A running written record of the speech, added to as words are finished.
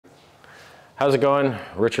How's it going?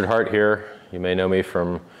 Richard Hart here. You may know me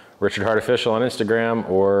from Richard Hart Official on Instagram,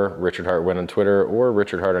 or Richard Hart Win on Twitter, or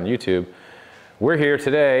Richard Hart on YouTube. We're here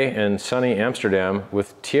today in sunny Amsterdam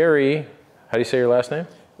with Thierry, how do you say your last name?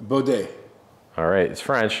 Baudet. All right, it's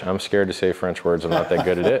French. I'm scared to say French words. I'm not that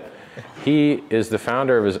good at it. He is the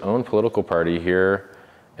founder of his own political party here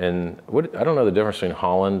in, I don't know the difference between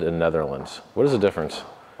Holland and Netherlands. What is the difference?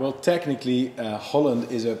 Well, technically,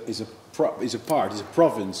 Holland is a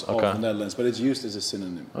province of the Netherlands, but it's used as a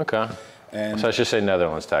synonym. Okay. And so I should say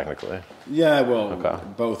Netherlands, technically. Yeah, well,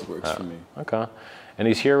 both works for me. Okay. And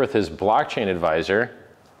he's here with his blockchain advisor.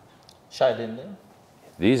 Shailin.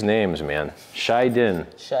 These names, man. Shaidin.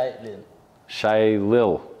 Shailin.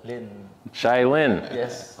 Shailil. Lin. Shailin.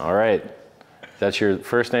 Yes. All right. That's your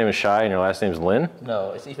first name is Shai and your last name is Lin?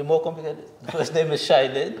 No, it's even more complicated. The first name is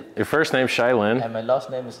Shailin. Your first name is Shailin. And my last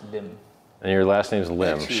name is Lim. And your last name is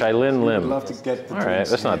Lim. Shailin Lim. I'd love to get the all right,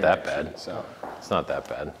 that's not that actually, bad. so. It's not that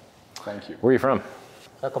bad. Thank you. Where are you from?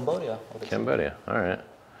 Cambodia. Cambodia. All right.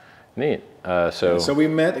 Neat. So we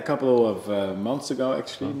met a couple of months ago,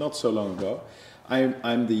 actually, not so long ago.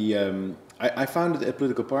 I founded a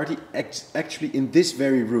political party actually in this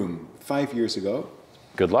very room 5 years ago.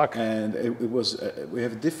 Good luck. And it was we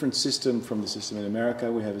have a different system from the system in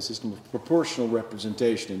America. We have a system of proportional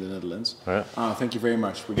representation in the Netherlands. Right. Thank you very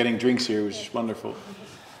much. We're getting drinks here, which is wonderful.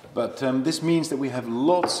 But this means that we have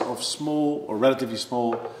lots of small or relatively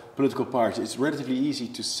small political parties. It's relatively easy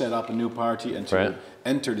to set up a new party and to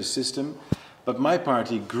enter the system. But my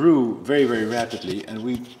party grew very, very rapidly, and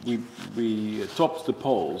we topped the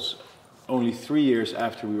polls only 3 years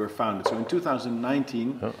after we were founded. So in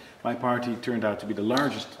 2019, my party turned out to be the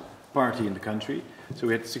largest party in the country. So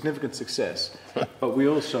we had significant success. But we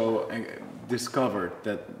also discovered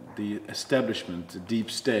that the establishment, the deep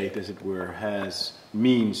state, as it were, has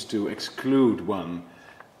means to exclude one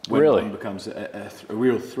when one becomes a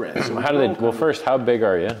real threat. So well, first, how big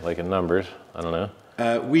are you, like in numbers? I don't know.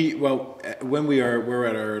 When we're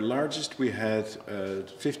at our largest, we had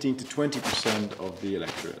 15 to 20% of the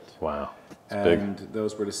electorate. Wow, that's and big.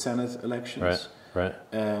 Those were the Senate elections. Right.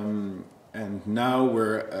 And now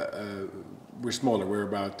we're smaller. We're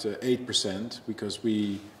about 8% because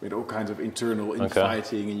we had all kinds of internal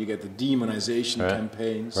infighting, and you get the demonization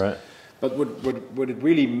campaigns. Right. But what it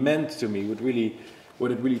really meant to me,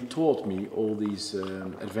 what it really taught me, all these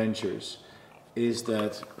adventures, is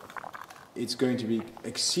that it's going to be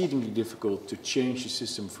exceedingly difficult to change the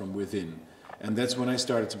system from within. And that's when I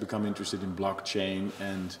started to become interested in blockchain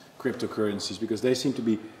and cryptocurrencies, because they seem to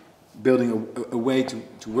be building a way to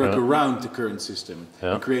work around the current system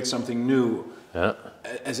and create something new,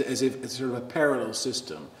 as if it's sort of a parallel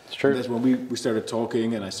system. It's true. And that's when we started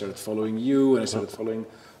talking, and I started following you, and I started following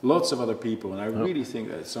lots of other people, and I really think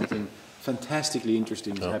that something fantastically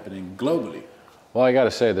interesting is happening globally. Well, I got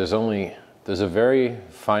to say, there's a very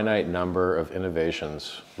finite number of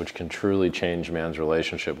innovations which can truly change man's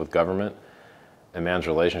relationship with government, and man's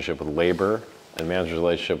relationship with labor, and man's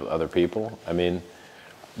relationship with other people. I mean,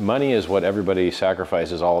 money is what everybody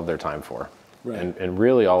sacrifices all of their time for. Right. And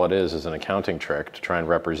really all it is an accounting trick to try and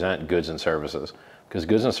represent goods and services. Because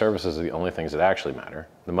goods and services are the only things that actually matter.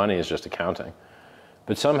 The money is just accounting.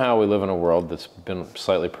 But somehow we live in a world that's been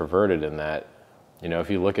slightly perverted in that, you know, if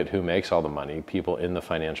you look at who makes all the money, people in the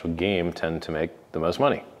financial game tend to make the most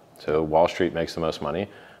money. So Wall Street makes the most money,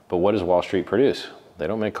 but what does Wall Street produce? They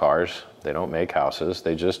don't make cars, they don't make houses,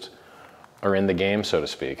 they just are in the game, so to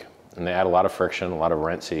speak. And they add a lot of friction, a lot of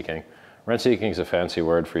rent seeking. Rent seeking is a fancy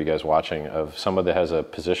word for you guys watching of someone that has a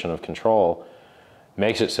position of control,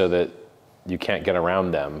 makes it so that you can't get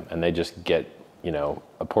around them and they just get, you know,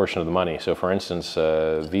 a portion of the money. So for instance,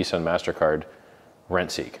 Visa and MasterCard rent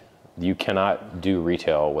seek. You cannot do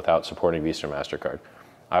retail without supporting Visa or MasterCard.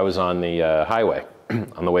 I was on the highway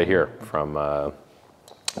on the way here from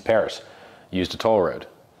Paris, used a toll road.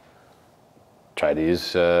 Tried to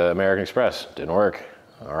use American Express, didn't work.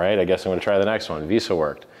 All right, I guess I'm gonna try the next one. Visa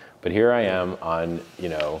worked. But here I am on, you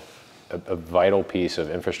know, a vital piece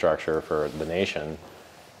of infrastructure for the nation,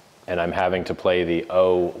 and I'm having to play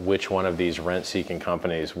which one of these rent-seeking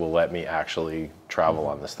companies will let me actually travel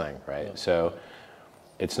on this thing, right? Yeah. So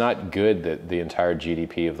it's not good that the entire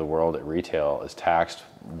GDP of the world at retail is taxed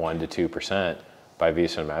 1% to 2% by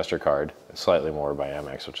Visa and MasterCard, and slightly more by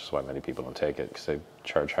Amex, which is why many people don't take it, because they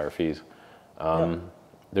charge higher fees.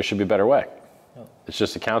 There should be a better way. It's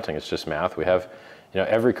just accounting, it's just math. We have, you know,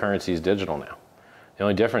 every currency is digital now. The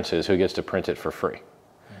only difference is who gets to print it for free.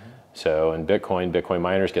 So in Bitcoin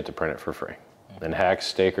miners get to print it for free. And Hex,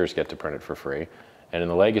 stakers get to print it for free. And in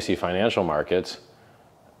the legacy financial markets,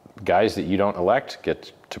 guys that you don't elect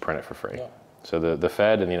get to print it for free. So the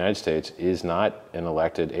Fed in the United States is not an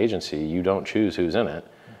elected agency. You don't choose who's in it.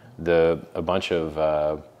 A bunch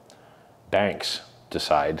of banks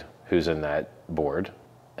decide who's in that board,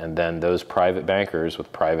 and then those private bankers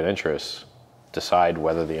with private interests decide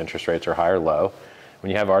whether the interest rates are high or low. When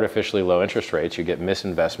you have artificially low interest rates, you get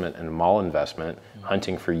misinvestment and malinvestment,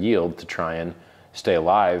 hunting for yield to try and stay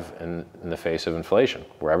alive in the face of inflation,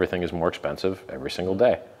 where everything is more expensive every single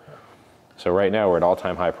day. So right now we're at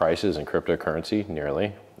all-time high prices in cryptocurrency,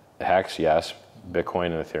 nearly. Hex, yes.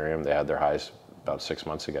 Bitcoin and Ethereum, they had their highs about 6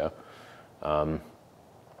 months ago.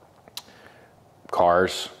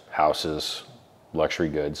 Cars, houses, luxury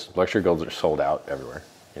goods. Luxury goods are sold out everywhere.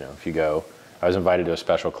 You know, if you go, I was invited to a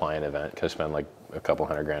special client event because I spend like a couple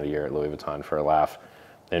 $100,000 a year at Louis Vuitton for a laugh.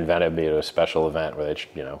 They invited me to a special event where they,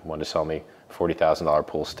 wanted to sell me $40,000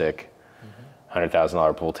 pool stick,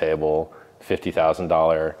 $100,000 pool table,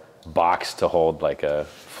 $50,000 box to hold like a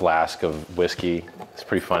flask of whiskey. It's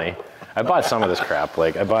pretty funny. I bought some of this crap.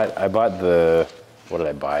 Like I bought what did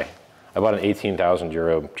I buy? I bought an 18,000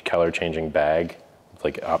 euro color changing bag with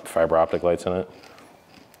like fiber optic lights in it.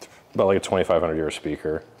 About like a 2,500 euro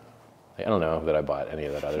speaker. I don't know that I bought any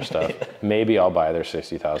of that other stuff. Maybe I'll buy their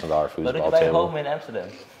 $60,000 foosball But did you buy a table. home in Amsterdam?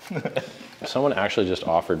 Someone actually just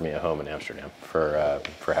offered me a home in Amsterdam for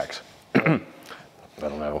Hex. I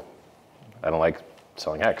don't know. I don't like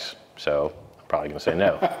selling Hex, so I'm probably going to say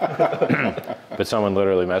no. But someone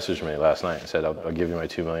literally messaged me last night and said, I'll give you my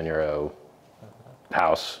 €2 million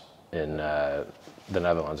house in the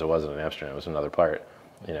Netherlands. It wasn't in Amsterdam, it was another part.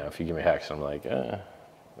 If you give me Hex, I'm like, I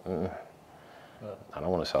don't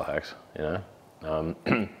want to sell Hex, But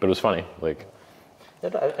it was funny, like.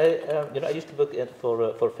 I used to work for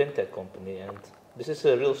a fintech company, and this is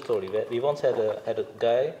a real story. We once had a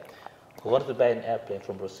guy who wanted to buy an airplane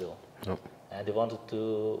from Brazil. Yep. And he wanted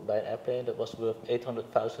to buy an airplane that was worth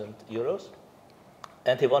 800,000 euros,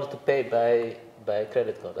 and he wanted to pay by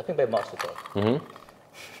credit card, I think by MasterCard. Mm-hmm.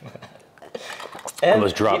 And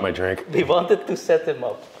Almost dropped my drink. We wanted to set him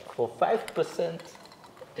up for 5%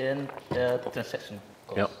 in transaction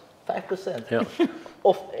costs. Yep. 5% Yep.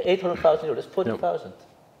 of 800,000 euros, 40,000.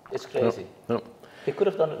 It's crazy. Yep. He could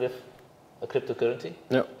have done it with a cryptocurrency,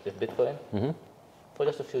 Yep. with Bitcoin, for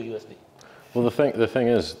just a few USD. Well, the thing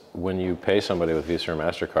is, when you pay somebody with Visa or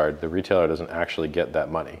MasterCard, the retailer doesn't actually get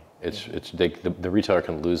that money. The retailer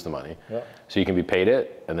can lose the money. Yeah. So you can be paid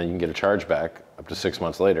it, and then you can get a charge back up to 6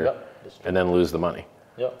 months later, Yeah, and then lose the money.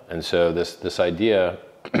 Yeah. And so this idea,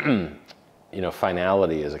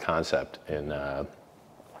 finality is a concept in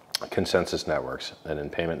consensus networks and in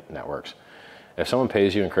payment networks. If someone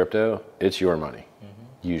pays you in crypto, it's your money,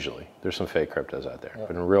 usually. There's some fake cryptos out there. Yeah.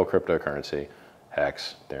 But in real cryptocurrency,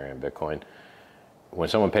 Hex, Ethereum, Bitcoin, when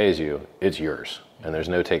someone pays you, it's yours, and there's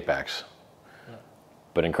no takebacks. Yeah.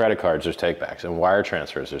 But in credit cards, there's takebacks. In wire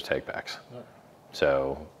transfers, there's takebacks. Yeah.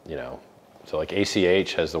 So, so like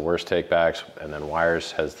ACH has the worst takebacks, and then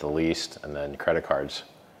wires has the least, and then credit cards.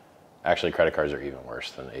 Actually, credit cards are even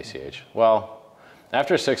worse than ACH. Well,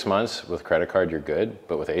 after 6 months with credit card, you're good,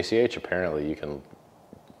 but with ACH, apparently you can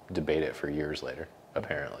debate it for years later,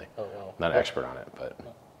 apparently. Oh, wow. Not an expert on it, but.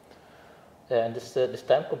 Yeah, and this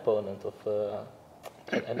time component of,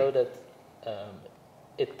 I know that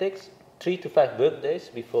it takes 3 to 5 work days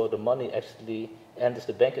before the money actually enters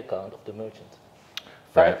the bank account of the merchant.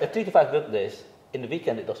 Right. 3 to 5 work days. In the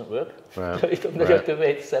weekend it doesn't work. Right. So you have to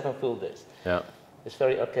wait 7 full days. Yeah. It's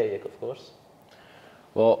very archaic, of course.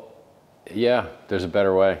 Well, yeah, there's a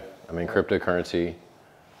better way. I mean, cryptocurrency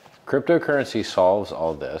solves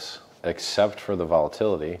all this except for the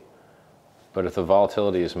volatility. But if the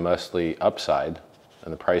volatility is mostly upside,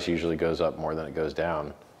 and the price usually goes up more than it goes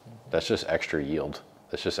down, that's just extra yield.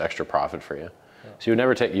 That's just extra profit for you. Yeah. So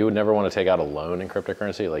you would never want to take out a loan in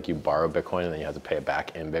cryptocurrency, like you borrow Bitcoin and then you have to pay it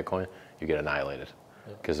back in Bitcoin. You get annihilated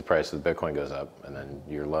because the price of the Bitcoin goes up, and then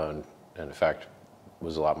your loan, in effect,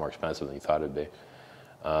 was a lot more expensive than you thought it'd be.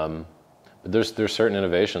 But there's certain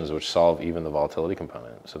innovations which solve even the volatility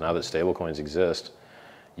component. So now that stablecoins exist,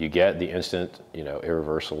 you get the instant,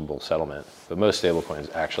 irreversible settlement. But most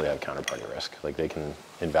stablecoins actually have counterparty risk. Like they can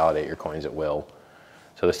invalidate your coins at will.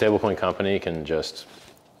 So the stablecoin company can just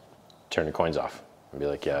turn your coins off and be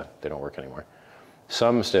like, yeah, they don't work anymore.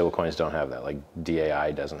 Some stablecoins don't have that. Like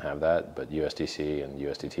DAI doesn't have that, but USDC and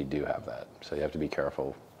USDT do have that. So you have to be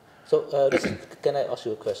careful. So can I ask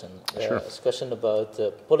you a question? Sure. It's a question about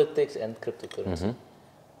politics and cryptocurrency.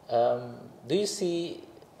 Do you see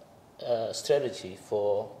strategy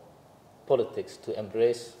for politics to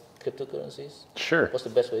embrace cryptocurrencies? Sure. What's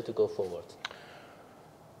the best way to go forward?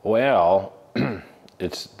 Well,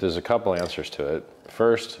 there's a couple answers to it.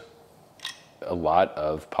 First, a lot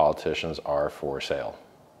of politicians are for sale.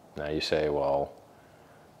 Now you say, well,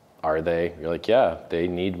 are they? You're like, yeah, they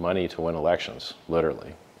need money to win elections,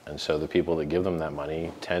 literally. And so the people that give them that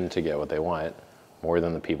money tend to get what they want more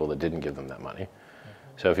than the people that didn't give them that money.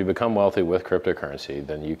 So if you become wealthy with cryptocurrency,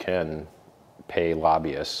 then you can pay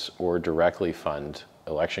lobbyists or directly fund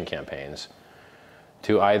election campaigns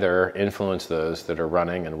to either influence those that are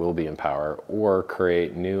running and will be in power, or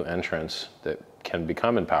create new entrants that can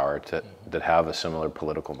become in power that have a similar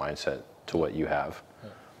political mindset to what you have.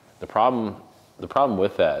 The problem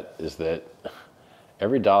with that is that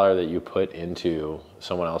every dollar that you put into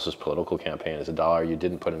someone else's political campaign is a dollar you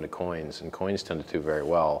didn't put into coins, and coins tend to do very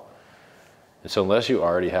well. And so unless you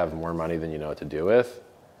already have more money than you know what to do with,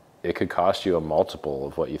 it could cost you a multiple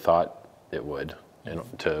of what you thought it would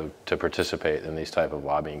to participate in these type of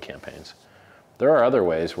lobbying campaigns. There are other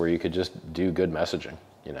ways where you could just do good messaging,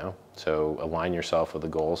 you know? So align yourself with the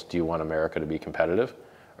goals. Do you want America to be competitive,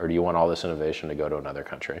 or do you want all this innovation to go to another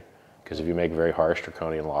country? Because if you make very harsh,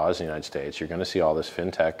 draconian laws in the United States, you're going to see all this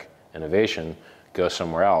fintech innovation go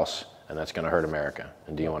somewhere else, and that's going to hurt America.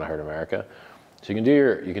 And do you want to hurt America? So you can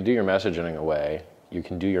do your messaging in a way. You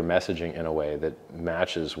can do your messaging in a way that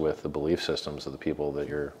matches with the belief systems of the people that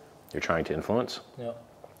you're trying to influence. Yeah.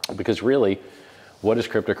 Because really, what does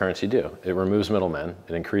cryptocurrency do? It removes middlemen.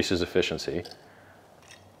 It increases efficiency.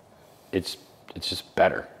 It's just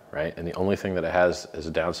better, right? And the only thing that it has as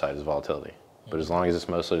a downside is volatility. But as long as it's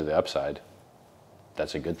mostly to the upside,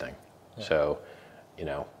 that's a good thing. Yeah. So, you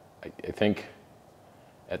know, I think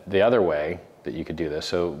the other way that you could do this,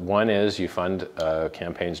 so one is you fund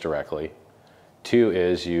campaigns directly. 2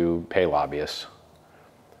 is you pay lobbyists.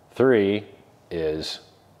 3 is,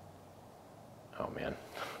 oh man,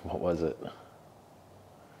 what was it?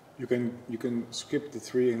 You can skip the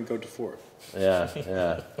 3 and go to 4. Yeah,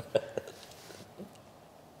 yeah.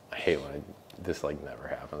 I hate when this like never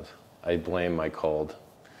happens. I blame my cold.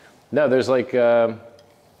 No, there's like, you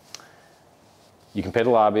can pay the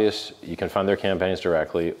lobbyists, you can fund their campaigns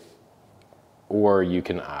directly, or you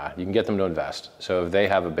can get them to invest. So if they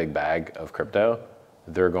have a big bag of crypto,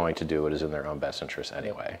 they're going to do what is in their own best interest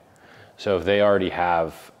anyway. So if they already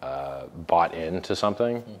have bought into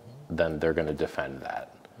something, then they're going to defend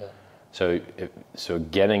that. Yeah. So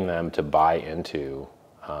getting them to buy into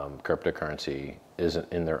cryptocurrency is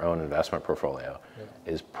in their own investment portfolio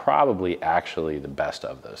is probably actually the best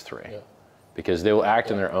of those 3, because they will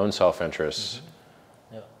act in their own self-interests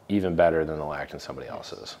even better than they'll act in somebody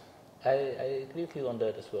else's. I agree with you on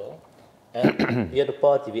that as well. And we at the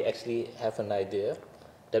party, we actually have an idea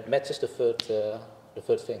that matches the third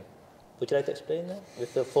thing. Would you like to explain that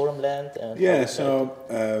with the forum land?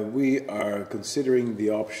 And we are considering the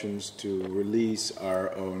options to release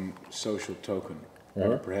our own social token,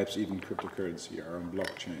 or perhaps even cryptocurrency, our own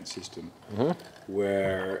blockchain system,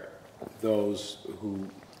 where those who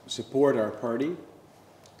support our party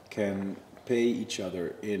can pay each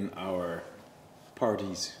other in our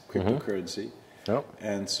party's cryptocurrency.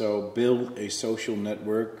 And so build a social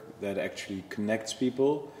network that actually connects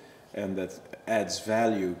people and that adds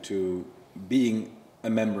value to being a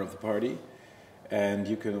member of the party. And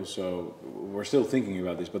you can also, we're still thinking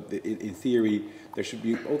about this, but in theory there should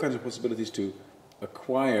be all kinds of possibilities to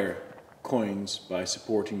acquire coins by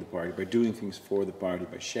supporting the party, by doing things for the party,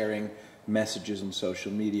 by sharing messages on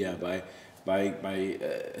social media, by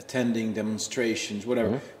attending demonstrations,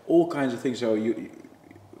 whatever, all kinds of things. So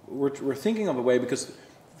we're thinking of a way, because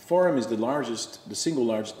Forum is the single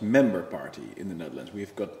largest member party in the Netherlands.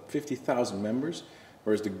 We've got 50,000 members,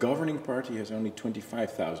 whereas the governing party has only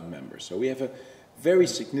 25,000 members. So we have a very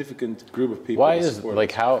significant group of people. Why is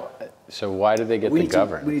like how? So why do they get to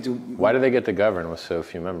govern? Why do they get to govern with so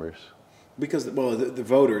few members? Because the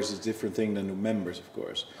voters is a different thing than the members, of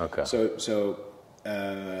course. Okay. So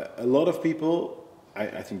a lot of people,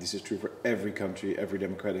 I think this is true for every country, every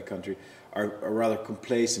democratic country, are rather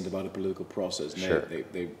complacent about the political process. And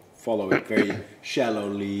they follow it very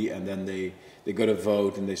shallowly, and then they go to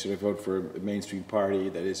vote, and they sort of vote for a mainstream party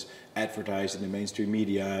that is advertised in the mainstream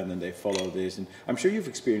media, and then they follow this. And I'm sure you've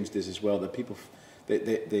experienced this as well, that people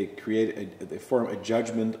they form a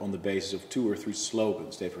judgment on the basis of 2 or 3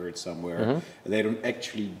 slogans they've heard somewhere, and they don't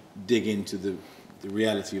actually dig into the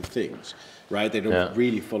reality of things, right? They don't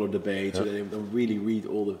really follow debates, or they don't really read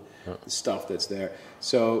all the stuff that's there.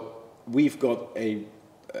 So we've got a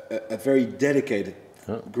very dedicated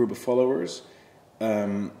group of followers,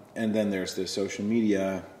 and then there's the social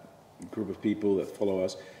media group of people that follow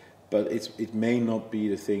us. But it may not be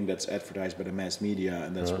the thing that's advertised by the mass media,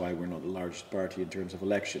 and that's why we're not the largest party in terms of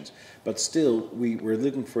elections. But still, we're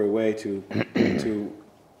looking for a way to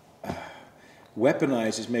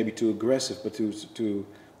weaponize is maybe too aggressive, but to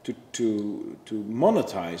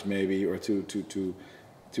monetize maybe, or to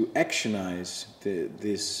actionize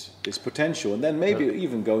this potential, and then maybe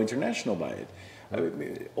even go international by it. I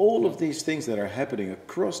mean, all of these things that are happening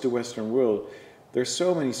across the Western world, there's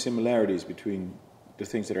so many similarities between the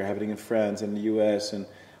things that are happening in France and the US and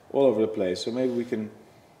all over the place. So maybe we can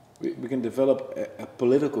develop a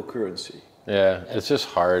political currency. Yeah, it's just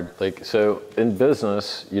hard. Like, so in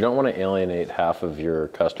business, you don't want to alienate half of your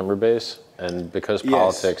customer base, and because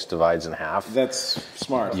politics divides in half, that's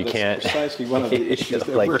smart. You that's can't. Precisely one of the issues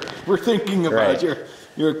that like, we're thinking about. Right.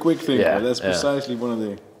 You're a quick thinker. Yeah, That's precisely one of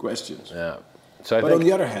the questions. Yeah. So I but think, on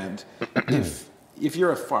the other hand, if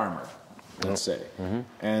you're a farmer, let's say,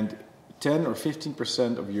 and 10 or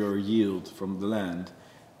 15% of your yield from the land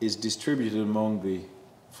is distributed among the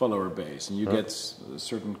follower base, and you get a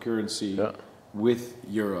certain currency with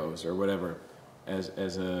euros or whatever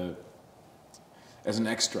as an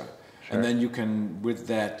extra, and then you can, with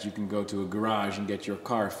that, you can go to a garage and get your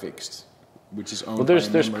car fixed, which is owned by a there's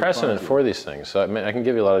member precedent party. for these things. So I mean, I can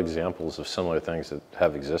give you a lot of examples of similar things that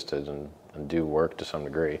have existed and do work to some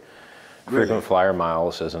degree. Really? Frequent flyer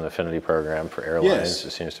miles is an affinity program for airlines. Yes.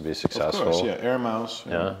 It seems to be successful. Of course, yeah, air miles.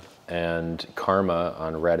 Yeah. And Karma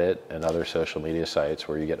on Reddit and other social media sites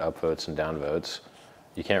where you get upvotes and downvotes.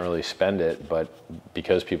 You can't really spend it, but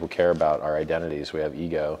because people care about our identities, we have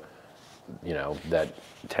ego, you know, that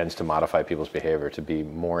tends to modify people's behavior to be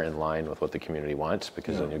more in line with what the community wants,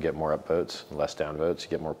 because then you get more upvotes and less downvotes, you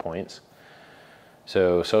get more points.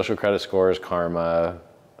 So social credit scores, Karma,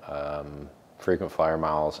 frequent flyer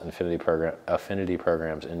miles, affinity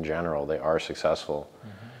programs in general, they are successful.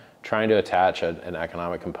 Trying to attach an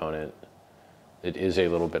economic component, it is a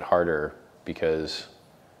little bit harder because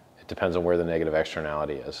it depends on where the negative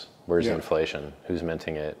externality is. Where's the inflation? Who's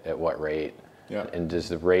minting it? At what rate? Yeah. And does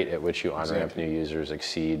the rate at which you on-ramp new users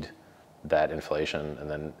exceed that inflation? And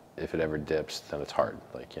then if it ever dips, then it's hard,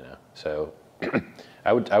 like, you know. So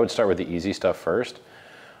I would start with the easy stuff first.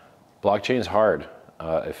 Blockchain's hard.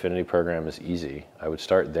 Affinity program is easy. I would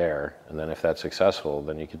start there, and then if that's successful,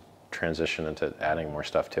 then you could transition into adding more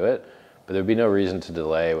stuff to it. But there'd be no reason to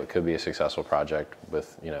delay what could be a successful project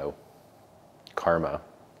with, you know, Karma,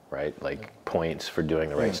 right? Like points for doing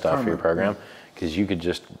the right stuff for your program, because you could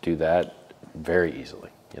just do that very easily,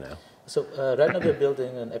 you know. So right now we're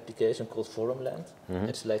building an application called Forumland.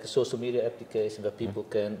 It's like a social media application where people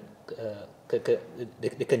can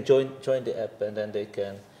join the app, and then they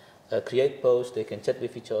can create posts, they can chat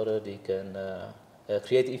with each other, they can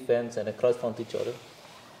create events and then crowdfund each other.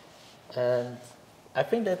 And I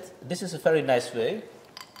think that this is a very nice way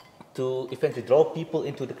to eventually draw people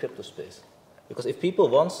into the crypto space. Because if people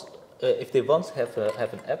if they once have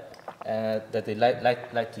an app that they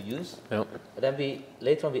like to use, then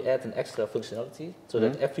later on we add an extra functionality so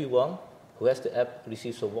that everyone who has the app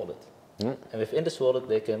receives a wallet. And within this wallet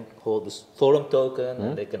they can hold this forum token,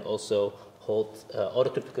 and they can also hold other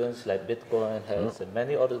cryptocurrencies like Bitcoin, Hex, and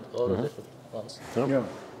many other different ones.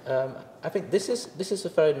 I think this is a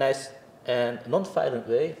very nice and non-violent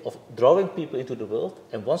way of drawing people into the world,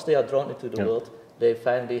 and once they are drawn into the world, they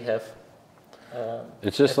finally have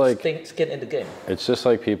it's just like skin in the game. It's just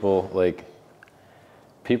like people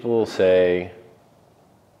say,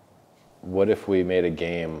 what if we made a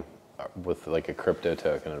game with like a crypto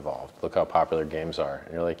token involved? Look how popular games are.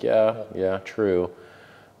 And you're like, yeah, true.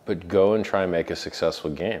 But go and try and make a successful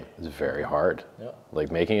game. It's very hard. Like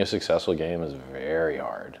making a successful game is very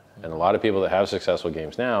hard. And a lot of people that have successful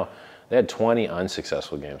games now, they had 20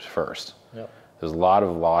 unsuccessful games first. There's a lot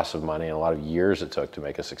of loss of money and a lot of years it took to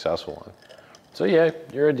make a successful one. So yeah,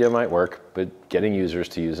 your idea might work, but getting users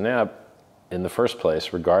to use an app in the first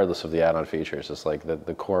place, regardless of the add-on features, is like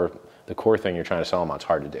the core thing you're trying to sell them on. It's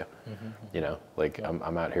hard to do. You know, like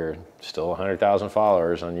I'm out here still 100,000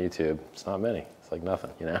 followers on YouTube. It's not many. It's like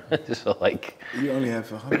nothing. You know, so like you only have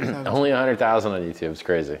 100,000. Only 100,000 on YouTube. It's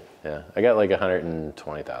crazy. Yeah, I got like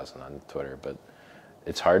 120,000 on Twitter, but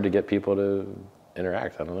it's hard to get people to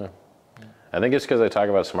interact. I don't know. I think it's because I talk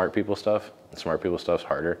about smart people stuff. And smart people stuff's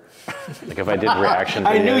harder. Like if I did reaction videos.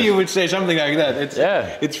 I knew you would say something like that.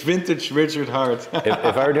 It's vintage Richard Hart.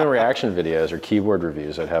 if I were doing reaction videos or keyboard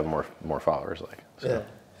reviews, I'd have more followers. Like. So.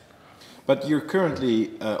 But you're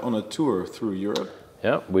currently on a tour through Europe.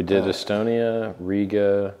 Yeah, we did Estonia,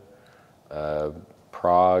 Riga,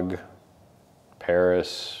 Prague,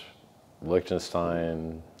 Paris,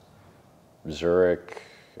 Liechtenstein, Zurich.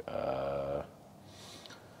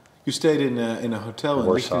 You stayed in a hotel in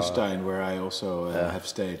Warsaw. Liechtenstein, where I also have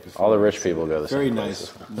stayed before. All the rich people go to the very same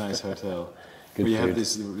nice hotel. Good where you have food.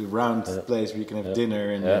 this round place where you can have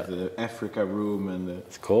dinner, and you have the Africa room, and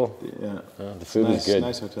It's cool. the The food nice, is good.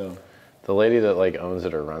 Nice hotel. The lady that like owns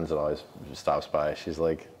it or runs it always stops by. She's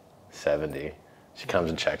like 70. She comes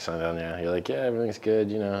and checks on you. You're like, yeah, everything's good.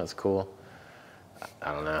 You know, it's cool.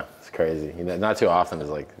 I don't know. It's crazy. You know, not too often is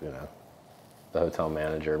like, you know, the hotel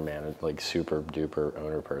manager, like super duper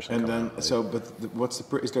owner person. And come then, out, like, so,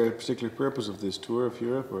 but is there a particular purpose of this tour of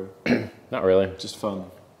Europe, or not really. just fun?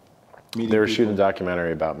 Meeting They were people? shooting a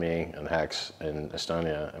documentary about me and Hex in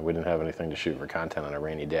Estonia, and we didn't have anything to shoot for content on a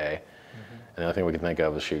rainy day. And the only thing we could think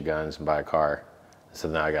of was shoot guns and buy a car. So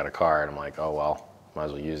now I got a car, and I'm like, oh well, might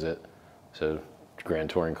as well use it. So Grand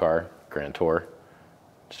Touring car, Grand Tour,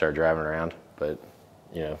 start driving around. But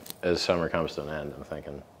you know, as summer comes to an end, I'm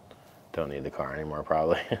thinking, don't need the car anymore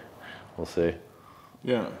probably. We'll see.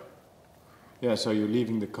 Yeah. Yeah, so you're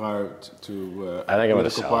leaving the car to I think I'm a gonna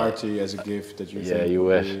political sell it. party as a gift that you Yeah, think you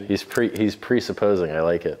would wish. be- He's presupposing. I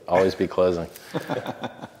like it. Always be closing.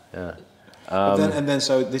 Yeah. But then, and then,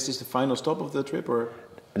 so this is the final stop of the trip, or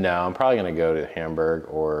No, I'm probably gonna go to Hamburg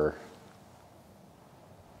or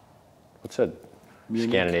what's that Munich,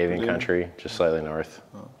 Scandinavian Berlin? country, just slightly north.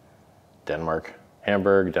 Denmark,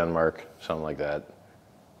 Hamburg, Denmark, something like that.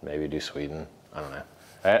 Maybe do Sweden. I don't know.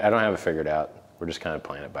 I don't have it figured out. We're just kind of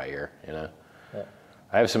playing it by ear, you know. Yeah.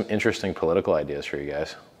 I have some interesting political ideas for you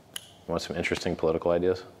guys. You want some interesting political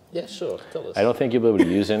ideas? Yeah, sure. Tell us. I don't think you'll be able to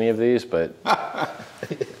use any of these, but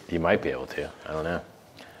you might be able to. I don't know.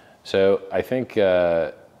 So I think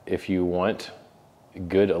if you want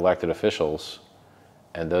good elected officials,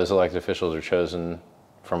 and those elected officials are chosen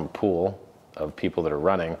from a pool of people that are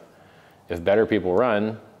running, if better people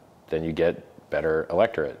run, then you get better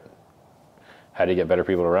electorate. How do you get better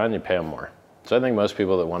people to run? You pay them more. So I think most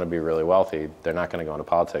people that want to be really wealthy, they're not going to go into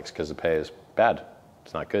politics because the pay is bad.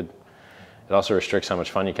 It's not good. It also restricts how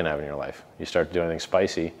much fun you can have in your life. You start to do anything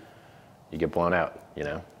spicy, you get blown out, you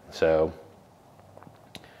know? So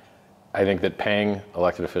I think that paying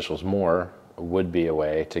elected officials more would be a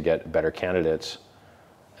way to get better candidates,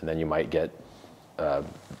 and then you might get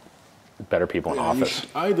better people in Yeah, you office. should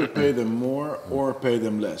either pay them more or pay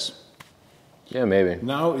them less. Yeah, maybe.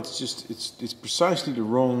 Now it's just it's precisely the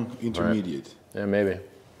wrong intermediate. Yeah, maybe.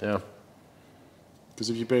 Yeah. Because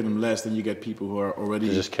if you pay them less, then you get people who are already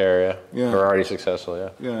You just care, yeah. Yeah. Who are already successful, yeah.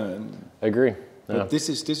 yeah. I agree. But Yeah. this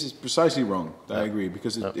is precisely wrong. I agree,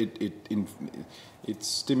 because it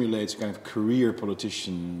stimulates kind of career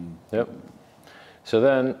politician. Yep. So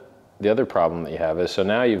then the other problem that you have is, so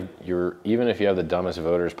now you're even if you have the dumbest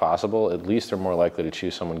voters possible, at least they're more likely to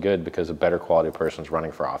choose someone good because a better quality person's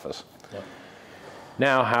running for office. Yeah.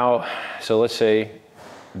 Now so let's say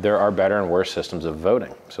there are better and worse systems of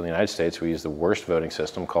voting. So in the United States, we use the worst voting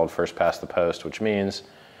system called first past the post, which means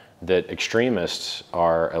that extremists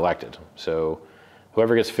are elected. So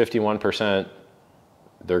whoever gets 51%,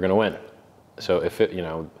 they're going to win. So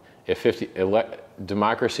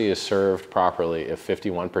democracy is served properly if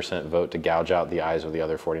 51% vote to gouge out the eyes of the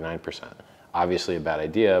other 49%. Obviously a bad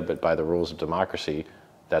idea, but by the rules of democracy,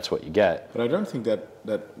 that's what you get. But I don't think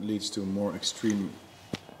that leads to more extreme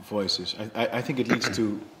voices. I think it leads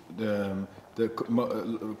to the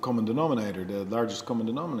common denominator, the largest common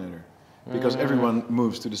denominator, because everyone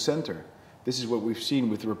moves to the center. This is what we've seen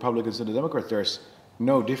with the Republicans and the Democrats. There's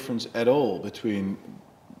no difference at all between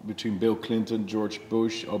Bill Clinton, George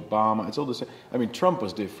Bush, Obama. It's all the same. I mean, Trump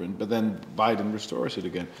was different, but then Biden restores it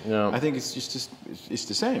again. Yeah. I think it's it's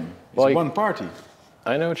the same. It's Well, one party.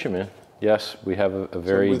 I know what you mean. Yes, we have a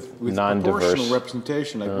very So with non-diverse. proportional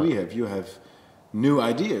representation like we have, you have new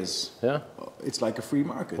ideas. Yeah. It's like a free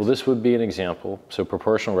market. Well, this would be an example. So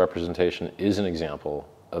proportional representation is an example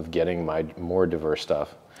of getting more diverse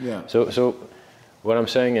stuff. Yeah. So what I'm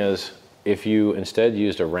saying is, if you instead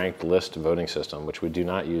used a ranked list voting system, which we do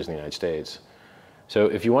not use in the United States, so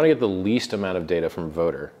if you want to get the least amount of data from a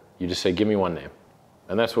voter, you just say, give me one name.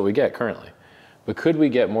 And that's what we get currently. But could we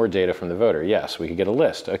get more data from the voter? Yes, we could get a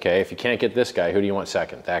list. Okay, if you can't get this guy, who do you want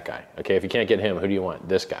second? That guy. Okay, if you can't get him, who do you want?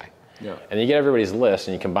 This guy. Yeah. And you get everybody's list,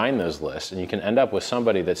 and you combine those lists, and you can end up with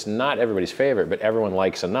somebody that's not everybody's favorite, but everyone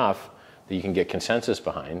likes enough that you can get consensus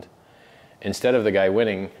behind. Instead of the guy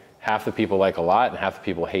winning, half the people like a lot and half the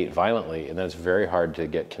people hate violently, and then it's very hard to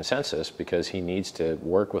get consensus because he needs to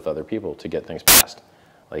work with other people to get things passed.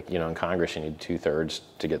 Like, you know, in Congress, you need 2/3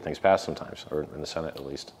 to get things passed sometimes, or in the Senate at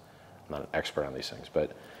least. I'm not an expert on these things,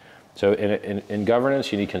 but so in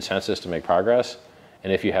governance, you need consensus to make progress.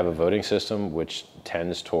 And if you have a voting system which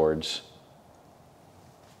tends towards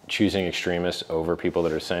choosing extremists over people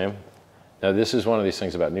that are the same, now this is one of these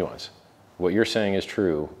things about nuance. what you're saying is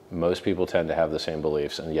true. Most people tend to have the same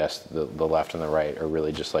beliefs, and yes, the left and the right are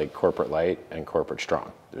really just like corporate light and corporate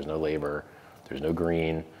strong. There's no labor, there's no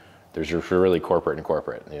green, there's just really corporate and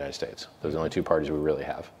corporate in the United States. Those are the only two parties we really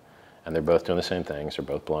have. And they're both doing the same things. They're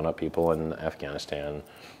both blowing up people in Afghanistan.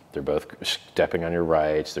 They're both stepping on your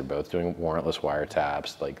rights. They're both doing warrantless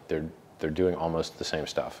wiretaps. Like they're doing almost the same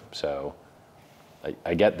stuff. So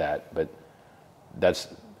I get that, but that's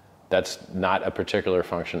not a particular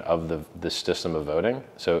function of the system of voting.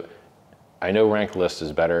 So I know ranked list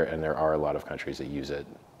is better, and there are a lot of countries that use it.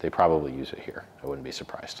 They probably use it here. I wouldn't be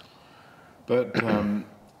surprised. But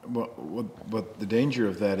what the danger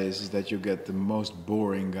of that is that you get the most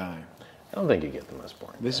boring guy. I don't think you get the most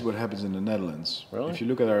boring. This is what happens in the Netherlands. Really? If you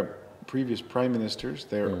look at our previous prime ministers,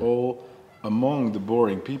 they're all among the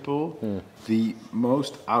boring people, the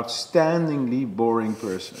most outstandingly boring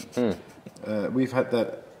person. We've had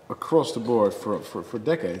that across the board for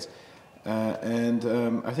decades. And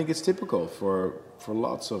I think it's typical for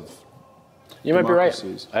lots of You might be right.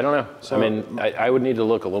 democracies. I don't know. So- I mean, I would need to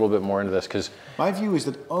look a little bit more into this because My view is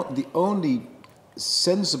that the only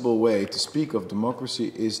sensible way to speak of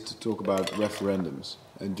democracy is to talk about referendums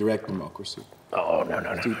and direct democracy.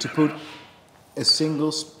 no. To put a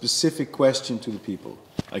single specific question to the people.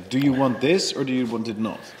 Like, do you want this or do you want it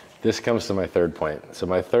not? This comes to my third point. So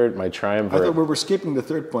my I triumvirate. thought we were skipping the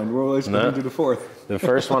third point. We're always going to the fourth. The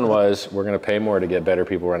first one was we're going to pay more to get better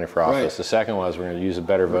people running for office. Right. The second was we're going to use a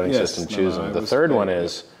better voting Yes, system, no, choose no, them. I The was third paying one it.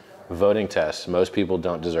 is voting tests. Most people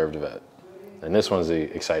don't deserve to vote. And this one's the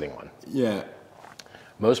exciting one. Yeah.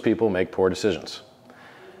 Most people make poor decisions.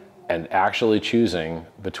 And actually choosing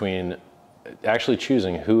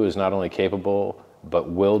who is not only capable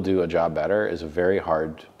but will do a job better is a very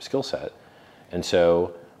hard skill set. And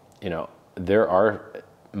so,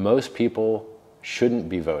 most people shouldn't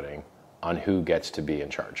be voting on who gets to be in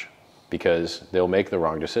charge because they'll make the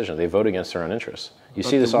wrong decision. They vote against their own interests. You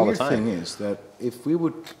see this all the time. The weird thing is that if we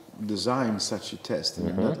would design such a test in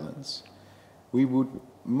the Netherlands, we would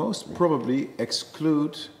most probably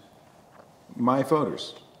exclude my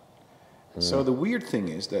voters. So the weird thing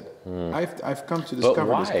is that I've come to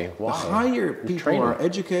discover why? this. Why? The higher people training. are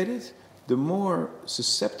educated, the more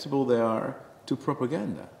susceptible they are to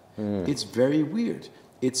propaganda. It's very weird.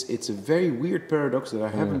 It's a very weird paradox that I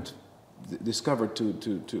haven't discovered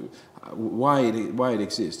why it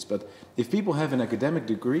exists. But if people have an academic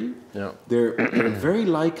degree, they're very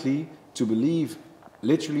likely to believe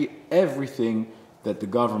literally everything that the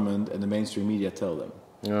government and the mainstream media tell them.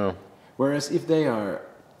 Yeah. Whereas if they are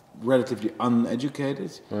relatively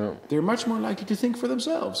uneducated, they're much more likely to think for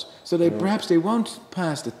themselves. So perhaps they won't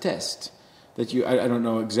pass the test. That I don't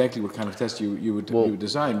know exactly what kind of test you would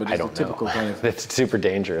design, but it's a typical kind of. It's super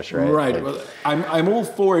dangerous, right? Right. Like, well, I'm all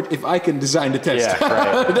for it if I can design the test. Yeah,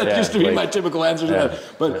 right. That Yeah, used to be like- my typical answer to yeah. that.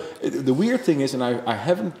 But the weird thing is, and I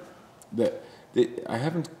haven't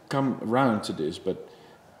come around to this, but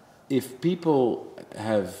if people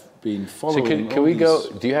have been So following, can we go?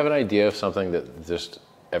 Do you have an idea of something that just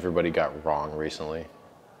everybody got wrong recently?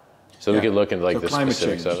 So we could look into So the climate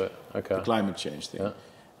specifics change. of it. Okay. The climate change thing. Yeah.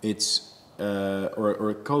 It's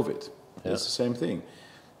or COVID. It's the same thing.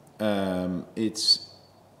 It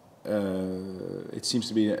seems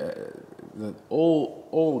to be that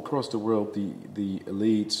all across the world the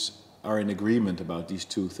elites are in agreement about these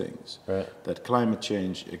two things. Right. That climate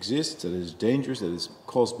change exists, that it is dangerous, that it is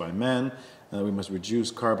caused by man, and we must reduce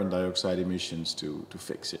carbon dioxide emissions to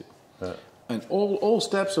fix it. Right. And all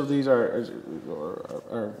steps of these are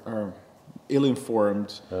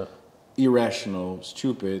ill-informed, irrational,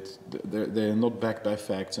 stupid. They're not backed by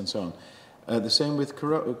facts and so on. The same with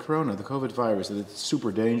corona, the COVID virus, that it's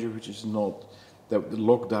super dangerous, which is not, that the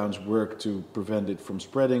lockdowns work to prevent it from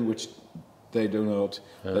spreading, which they do not,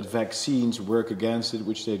 that vaccines work against it,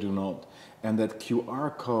 which they do not, and that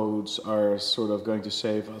QR codes are sort of going to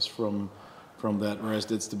save us from that, whereas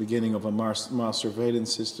that's the beginning of a mass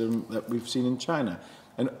surveillance system that we've seen in China.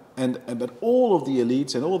 But all of the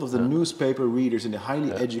elites and all of the newspaper readers and the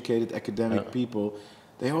highly educated academic people,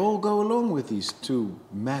 they all go along with these two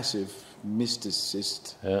massive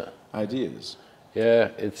mysticist ideas. Yeah,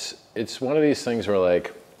 it's one of these things where,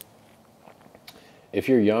 like, if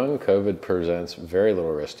you're young, COVID presents very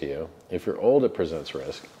little risk to you. If you're old, it presents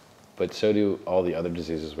risk, but so do all the other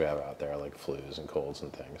diseases we have out there, like flus and colds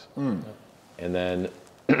and things. And then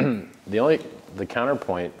the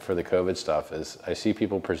counterpoint for the COVID stuff is I see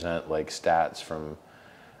people present like stats from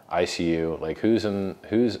ICU, like who's in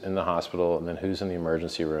the hospital, and then who's in the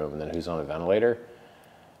emergency room, and then who's on a ventilator.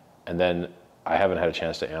 And then I haven't had a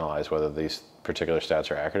chance to analyze whether these particular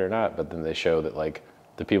stats are accurate or not, but then they show that like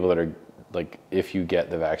the people that are like, if you get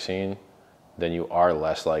the vaccine, then you are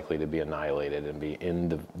less likely to be annihilated and be in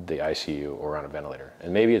the ICU or on a ventilator.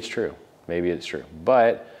 And maybe it's true. Maybe it's true.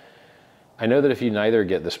 But I know that if you neither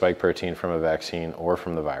get the spike protein from a vaccine or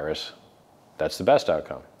from the virus, that's the best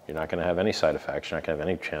outcome. You're not going to have any side effects. You're not going to have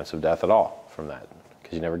any chance of death at all from that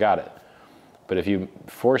because you never got it. But if you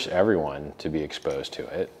force everyone to be exposed to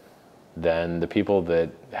it, then the people that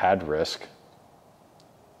had risk,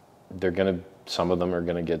 some of them are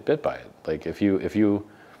going to get bit by it. Like if you're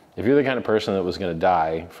the kind of person that was going to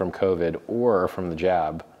die from COVID or from the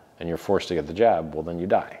jab, and you're forced to get the jab, well then you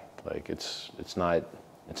die. Like it's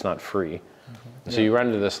not free. Mm-hmm. So you run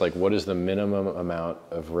into this, like, what is the minimum amount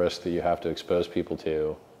of risk that you have to expose people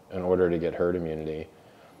to in order to get herd immunity?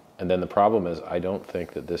 And then the problem is, I don't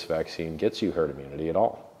think that this vaccine gets you herd immunity at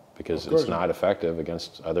all, because it's not effective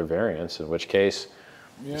against other variants, in which case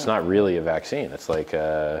it's not really a vaccine. It's like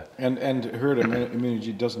and herd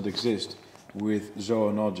immunity doesn't exist with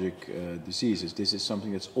zoonotic diseases. This is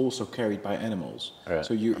something that's also carried by animals. Right.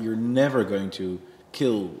 So you're never going to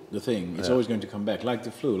kill the thing. It's always going to come back, like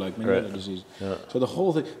the flu, like many other diseases. Yeah. So the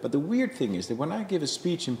whole thing. But the weird thing is that when I give a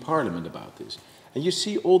speech in Parliament about this, and you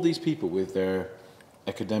see all these people with their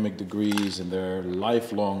academic degrees and their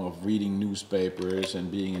lifelong of reading newspapers and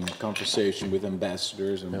being in conversation with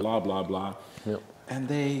ambassadors and blah blah blah, and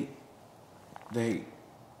they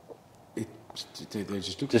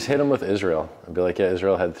just look. Just hit them with Israel and be like, yeah,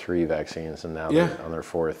 Israel had 3 vaccines and now they're on their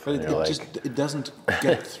 4th. But it doesn't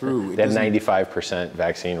get through. They had 95%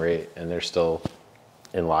 vaccine rate and they're still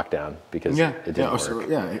in lockdown because it didn't work.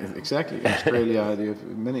 Yeah, exactly. In Australia, they have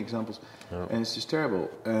many examples, and it's just terrible.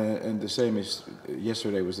 And the same is,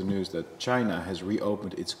 yesterday was the news that China has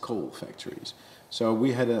reopened its coal factories. So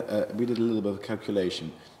we did a little bit of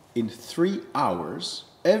calculation. In 3 hours,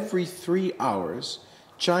 every 3 hours,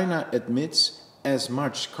 China emits as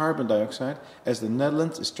much carbon dioxide as the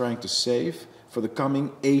Netherlands is trying to save for the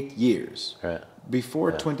coming 8 years. Right.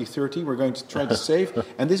 Before 2030, we're going to try to save,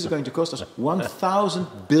 and this is going to cost us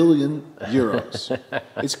 1,000 billion euros.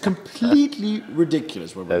 It's completely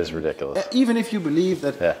ridiculous. That is ridiculous. Even if you believe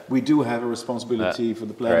that we do have a responsibility for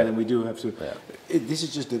the planet, and we do have to. This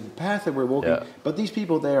is just the path that we're walking. But these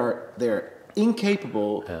people, they're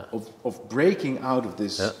incapable of breaking out of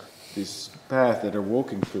this path that they're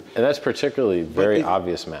walking through. And that's particularly very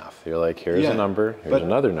obvious math. You're like, here's a number, here's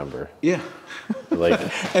another number. Yeah. Like,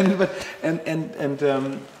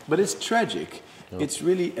 but it's tragic. It's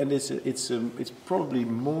really, and it's probably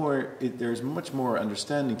more. There's much more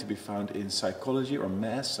understanding to be found in psychology or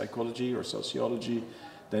mass psychology or sociology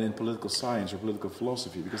than in political science or political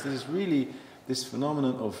philosophy, because this is really this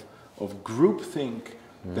phenomenon of groupthink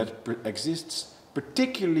that exists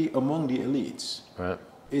particularly among the elites. Right.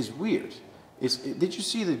 Is weird. Did you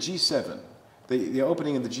see the G7? The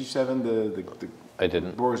opening of the G7, I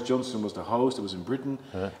didn't. Boris Johnson was the host, it was in Britain,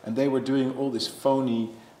 and they were doing all these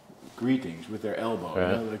phony greetings with their elbow.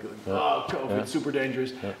 Oh, COVID, super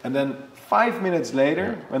dangerous. And then 5 minutes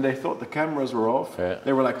later, when they thought the cameras were off,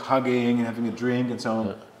 they were like hugging and having a drink and so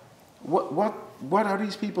on. What are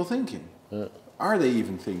these people thinking? Are they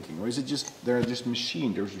even thinking? Or is it just, they're just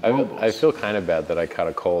machine, they're just robots? I feel kind of bad that I caught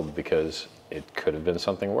a cold because it could have been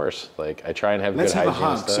something worse. Like, I try and have good hygiene. Let's have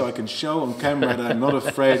a hug so I can show on camera that I'm not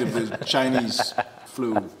afraid of the Chinese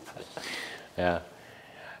flu. Yeah.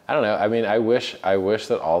 I don't know. I mean, I wish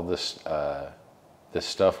that all this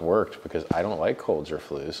stuff worked, because I don't like colds or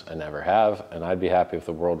flus. I never have, and I'd be happy if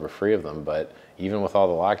the world were free of them. But even with all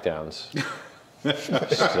the lockdowns,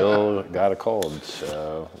 still got a cold.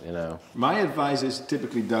 So, My advice is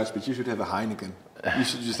typically Dutch, but you should have a Heineken. You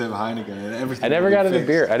should just have a Heineken and everything. I never got into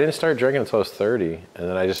beer. I didn't start drinking until I was 30, and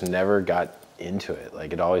then I just never got into it.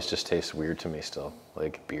 Like, it always just tastes weird to me still.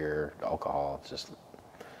 Like beer, alcohol, it's just,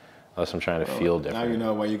 unless I'm trying to feel different. Now you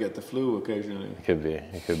know why you get the flu occasionally. It could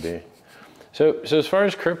be. So as far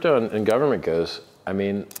as crypto and government goes, I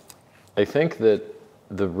mean, I think that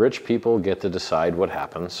the rich people get to decide what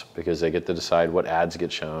happens, because they get to decide what ads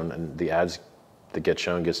get shown, and the ads that get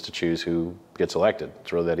shown gets to choose who gets elected.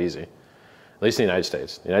 It's really that easy. At least in the United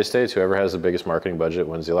States. In the United States, whoever has the biggest marketing budget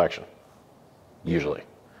wins the election, usually.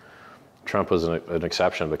 Trump was an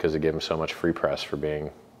exception because it gave him so much free press for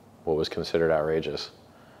being what was considered outrageous,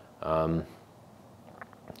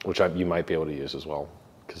 which you might be able to use as well.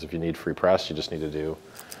 Because if you need free press, you just need to do,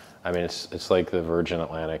 I mean, it's like the Virgin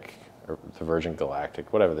Atlantic, or the Virgin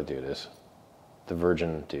Galactic, whatever the dude is. The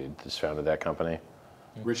Virgin dude that's founded that company.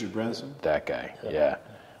 Richard Branson? That guy, yeah.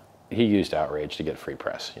 He used outrage to get free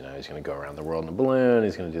press. He's going to go around the world in a balloon,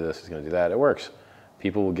 he's going to do this, he's going to do that. It works.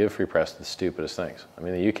 People will give free press to the stupidest things. I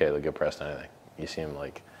mean, in the UK, they'll give press to anything. You see them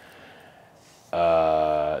like,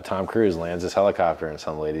 Tom Cruise lands his helicopter in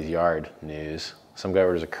some lady's yard. News. Some guy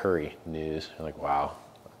orders a curry. News. You're like, wow,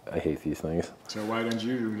 I hate these things. So why don't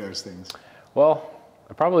you do those things? Well,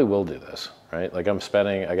 I probably will do this, right? Like I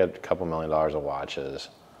got a couple $1 million of watches.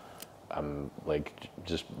 I'm like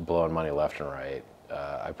just blowing money left and right.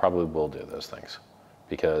 I probably will do those things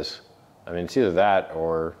because, I mean, it's either that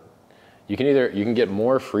or you can get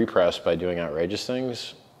more free press by doing outrageous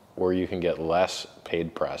things, or you can get less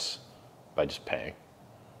paid press by just paying.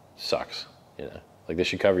 Sucks, you know. Like they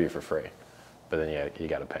should cover you for free, but then you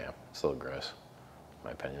got to pay them. It's a little gross, in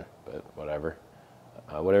my opinion, but whatever.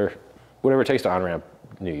 Whatever it takes to on-ramp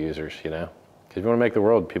new users, you know. Because if you want to make the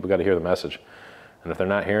world, people got to hear the message, and if they're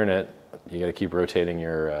not hearing it, you got to keep rotating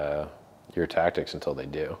your tactics until they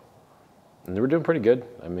do. And we're doing pretty good.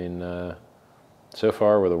 I mean, so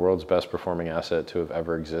far we're the world's best performing asset to have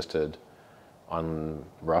ever existed on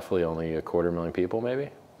roughly only 250,000 people, maybe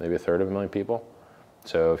a third of a million people.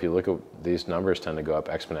 So if you look at these numbers, tend to go up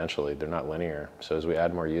exponentially. They're not linear. So as we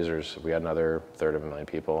add more users, if we add another third of a million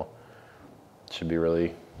people, it should be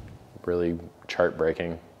really, really chart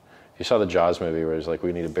breaking. If you saw the Jaws movie where it's like,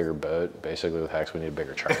 we need a bigger boat, basically with Hex, we need a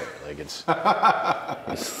bigger chart. Like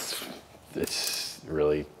it's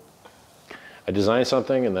really, I designed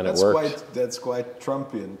something and then it worked. That's quite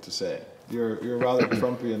Trumpian to say. You're rather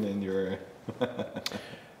Trumpian in your...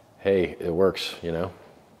 Hey, it works, you know.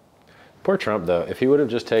 Poor Trump, though. If he would have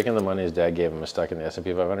just taken the money his dad gave him and stuck in the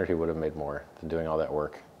S&P 500, he would have made more than doing all that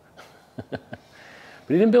work. But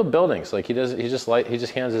he didn't build buildings. Like he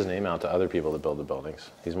just hands his name out to other people to build the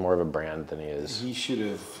buildings. He's more of a brand than he is. He should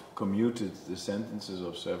have commuted the sentences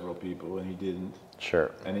of several people, and he didn't.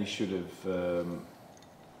 Sure. And he should have,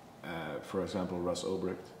 for example, Russ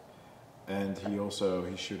Ulbricht, and he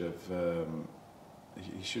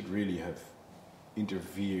should really have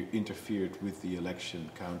interfered with the election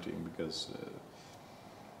counting, because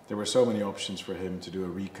there were so many options for him to do a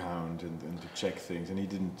recount and to check things, and he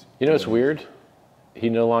didn't. You know, it's weird. He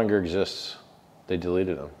no longer exists. They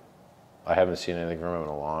deleted him. I haven't seen anything from him in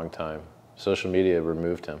a long time. Social media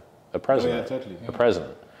removed him. A president. Oh, yeah, totally. A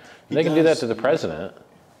president. They can do that to the president.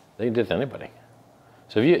 They can do it to anybody.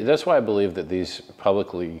 So that's why I believe that these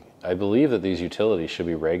utilities should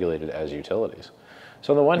be regulated as utilities.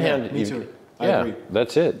 So on the one hand, me too. I agree.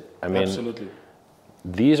 That's it. I mean, absolutely.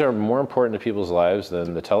 These are more important to people's lives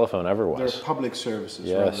than the telephone ever was. They're public services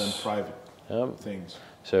rather than private things.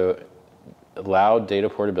 So allow data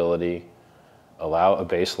portability, allow a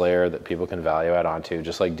base layer that people can value add onto,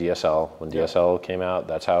 just like DSL. When DSL came out,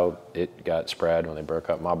 that's how it got spread when they broke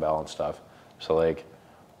up Mobile and stuff. So like,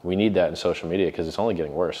 we need that in social media because it's only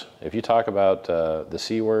getting worse. If you talk about the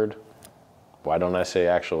C word, why don't I say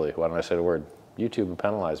the word? YouTube will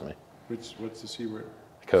penalize me. What's the C word?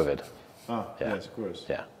 COVID. Ah, yes, of course.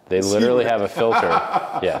 Yeah. They literally have a filter.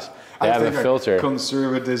 Yes. They have a filter.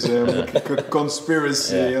 Conservatism,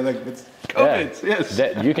 conspiracy, like it's COVID,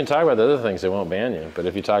 yes. You can talk about the other things, they won't ban you. But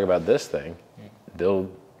if you talk about this thing, they'll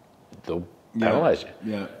penalize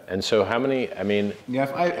you. Yeah. And so how many, I mean... Yeah,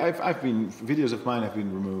 videos of mine have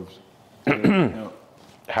been removed.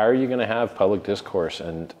 How are you going to have public discourse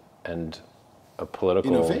and a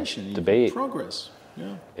political innovation, debate, progress,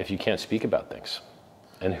 if you can't speak about things?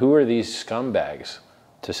 And who are these scumbags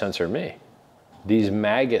to censor me? These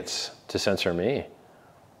maggots to censor me?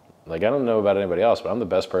 Like, I don't know about anybody else, but I'm the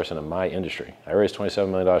best person in my industry. I raised $27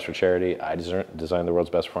 million for charity. I designed the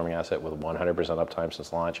world's best performing asset with 100% uptime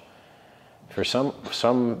since launch. For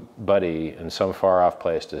somebody in some far off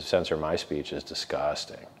place to censor my speech is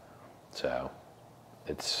disgusting. So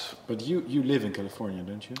it's... But you live in California,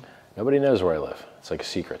 don't you? Nobody knows where I live. It's like a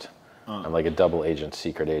secret. I'm like a double agent,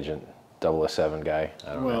 secret agent, 007 guy.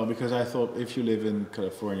 I don't know. Well, because I thought if you live in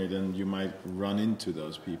California, then you might run into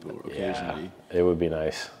those people occasionally. Yeah, it would be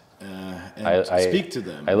nice. And speak to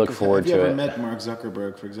them. I look forward to it. Have you ever met Mark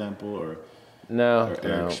Zuckerberg, for example, or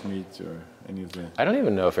Eric Schmidt, or any of the... I don't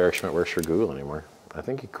even know if Eric Schmidt works for Google anymore. I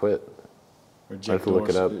think he quit. Or I have to look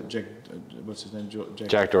it up. What's his name?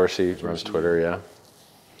 Jack Dorsey runs Twitter, yeah.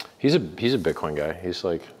 He's a Bitcoin guy.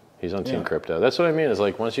 He's on Team Crypto. That's what I mean, is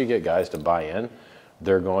like once you get guys to buy in,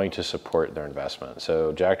 they're going to support their investment.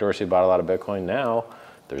 So Jack Dorsey bought a lot of Bitcoin. Now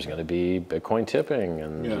there's going to be Bitcoin tipping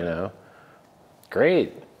and, you know,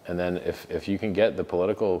 great. And then if you can get the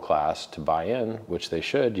political class to buy in, which they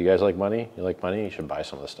should, you guys like money? You like money? You should buy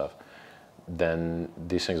some of this stuff. Then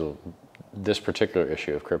this particular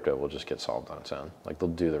issue of crypto will just get solved on its own. Like they'll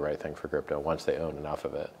do the right thing for crypto once they own enough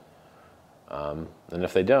of it. And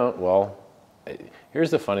if they don't, well, here's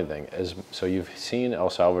the funny thing. So you've seen El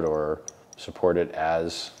Salvador support it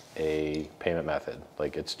as a payment method.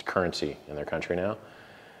 Like it's currency in their country now.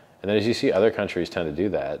 And then as you see other countries tend to do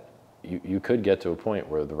that, you could get to a point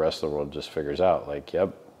where the rest of the world just figures out, like,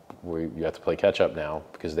 yep, you have to play catch up now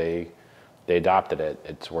because they adopted it.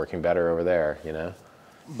 It's working better over there, you know?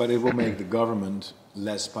 But it will make the government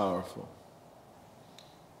less powerful.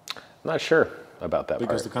 I'm not sure about that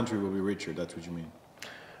because part. the country will be richer, that's what you mean.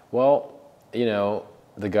 Well, you know,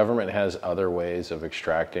 the government has other ways of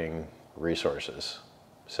extracting resources.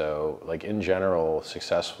 So, like, in general,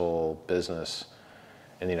 successful business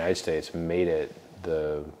in the United States made it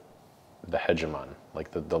the hegemon,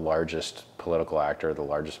 like the largest political actor, the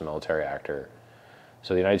largest military actor.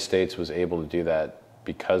 So the United States was able to do that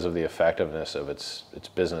because of the effectiveness of its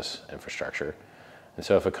business infrastructure. And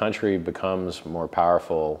so if a country becomes more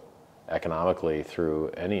powerful economically through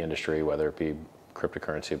any industry, whether it be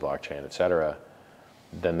cryptocurrency, blockchain, et cetera,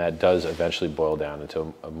 then that does eventually boil down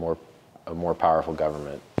into a more powerful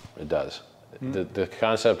government. It does. The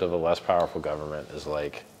concept of a less powerful government is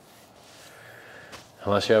like,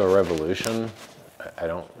 unless you have a revolution,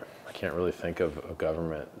 I can't really think of a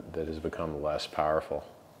government that has become less powerful.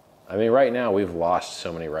 I mean, right now we've lost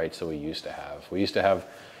so many rights that we used to have. We used to have,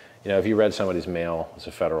 you know, if you read somebody's mail, it's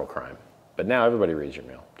a federal crime. But now everybody reads your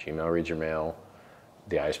mail. Gmail reads your mail.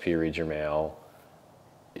 The ISP reads your mail.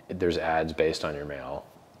 There's ads based on your mail.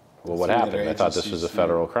 Well, what happened? I thought this was a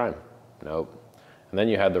federal crime. Nope. And then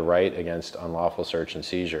you had the right against unlawful search and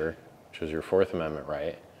seizure, which was your Fourth Amendment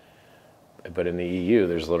right. But in the EU,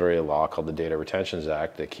 there's literally a law called the Data Retention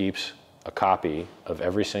Act that keeps a copy of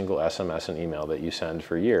every single SMS and email that you send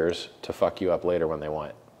for years to fuck you up later when they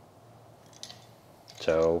want.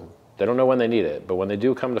 So they don't know when they need it, but when they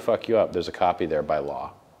do come to fuck you up, there's a copy there by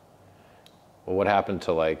law. Well, what happened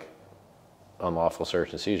to, like, unlawful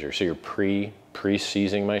search and seizure? So you're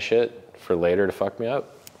pre-seizing my shit for later to fuck me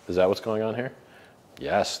up? Is that what's going on here?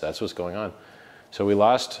 Yes, that's what's going on. So we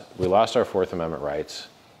lost our Fourth Amendment rights.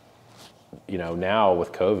 You know, now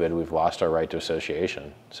with COVID, we've lost our right to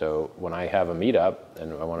association. So when I have a meetup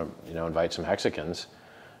and I want to, you know, invite some Mexicans,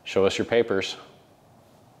 show us your papers.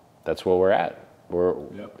 That's where we're at.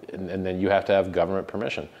 And then you have to have government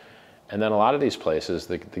permission. And then a lot of these places,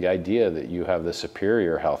 the idea that you have the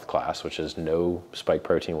superior health class, which is no spike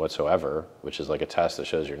protein whatsoever, which is like a test that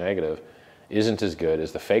shows you're negative, isn't as good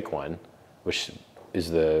as the fake one, which is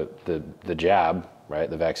the jab, right?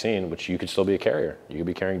 The vaccine, which you could still be a carrier. You could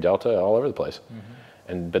be carrying Delta all over the place.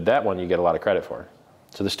 But that one you get a lot of credit for.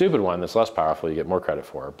 So the stupid one that's less powerful, you get more credit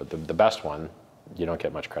for, but the best one, you don't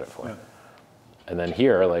get much credit for. Yeah. And then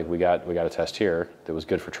here, like we got a test here that was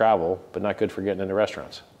good for travel, but not good for getting into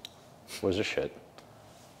restaurants. What is this shit?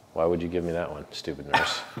 Why would you give me that one, stupid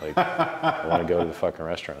nurse? Like, I want to go to the fucking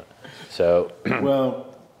restaurant. So,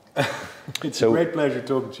 well, it's a great pleasure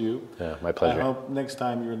talking to you. Yeah, my pleasure. I hope next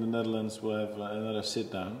time you're in the Netherlands we'll have another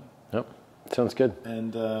sit down. Yep, sounds good.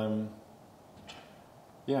 And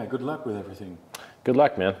yeah, good luck with everything. Good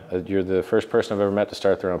luck, man. You're the first person I've ever met to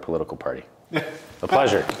start their own political party. A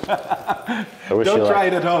pleasure. I wish Don't you try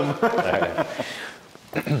it at home.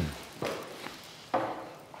 All right.